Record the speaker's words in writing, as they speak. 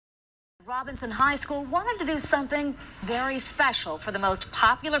Robinson High School wanted to do something very special for the most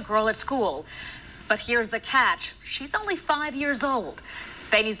popular girl at school. But here's the catch. She's only 5 years old.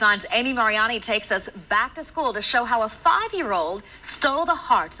 Bay News 9's Amy Mariani takes us back to school to show how a 5-year-old stole the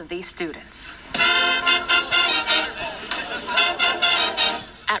hearts of these students.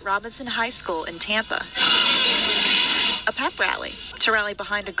 At Robinson High School in Tampa, a pep rally to rally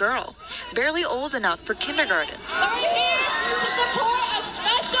behind a girl barely old enough for kindergarten. We're here to support a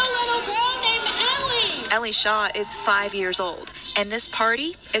special little girl named Ellie. Ellie Shaw is 5 years old, and this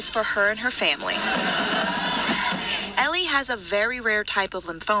party is for her and her family. Ellie has a very rare type of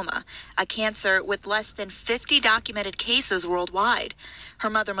lymphoma, a cancer with less than 50 documented cases worldwide.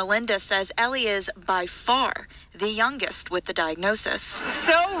 Her mother, Melinda, says Ellie is by far the youngest with the diagnosis.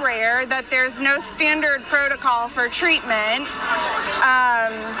 So rare that there's no standard protocol for treatment.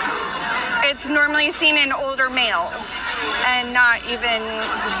 It's normally seen in older males and not even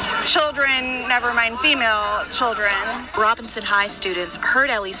children, never mind female children. Robinson High students heard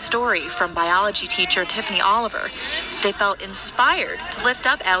Ellie's story from biology teacher Tiffany Oliver. They felt inspired to lift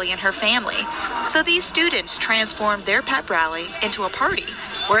up Ellie and her family. So these students transformed their pep rally into a party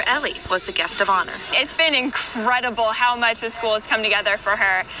where Ellie was the guest of honor. It's been incredible how much the school has come together for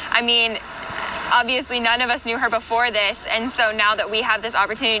her. I mean, obviously none of us knew her before this, and so now that we have this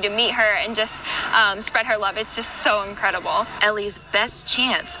opportunity to meet her and just spread her love, it's just so incredible. Ellie's best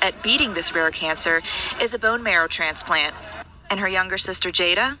chance at beating this rare cancer is a bone marrow transplant, and her younger sister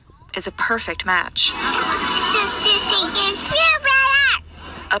Jada is a perfect match.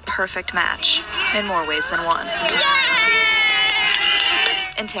 A perfect match in more ways than one.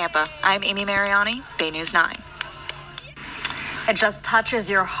 In Tampa, I'm Amy Mariani, Bay News 9. It just touches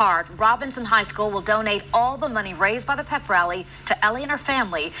your heart. Robinson High School will donate all the money raised by the pep rally to Ellie and her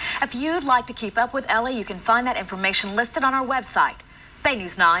family. If you'd like to keep up with Ellie, you can find that information listed on our website,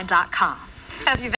 baynews9.com.